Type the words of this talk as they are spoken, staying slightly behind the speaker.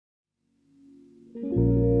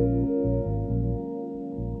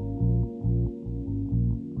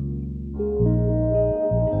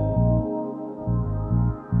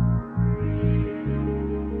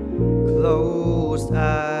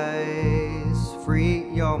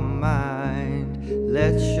your mind.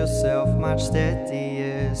 Let yourself march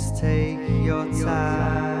steadier, take your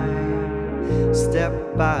time. Step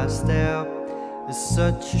by step, it's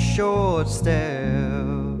such a short step.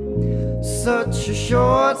 Such a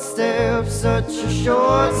short step, such a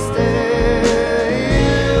short step.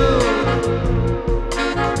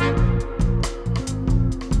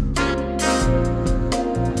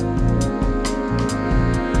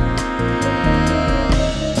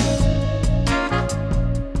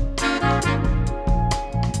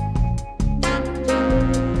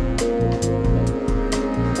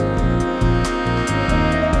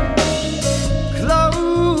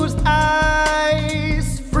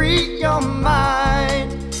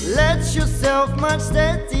 Much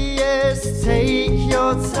steadier, take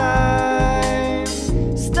your time.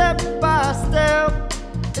 Step by step,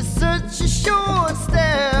 it's such a short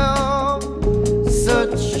step.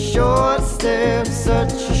 Such a short step,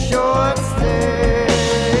 such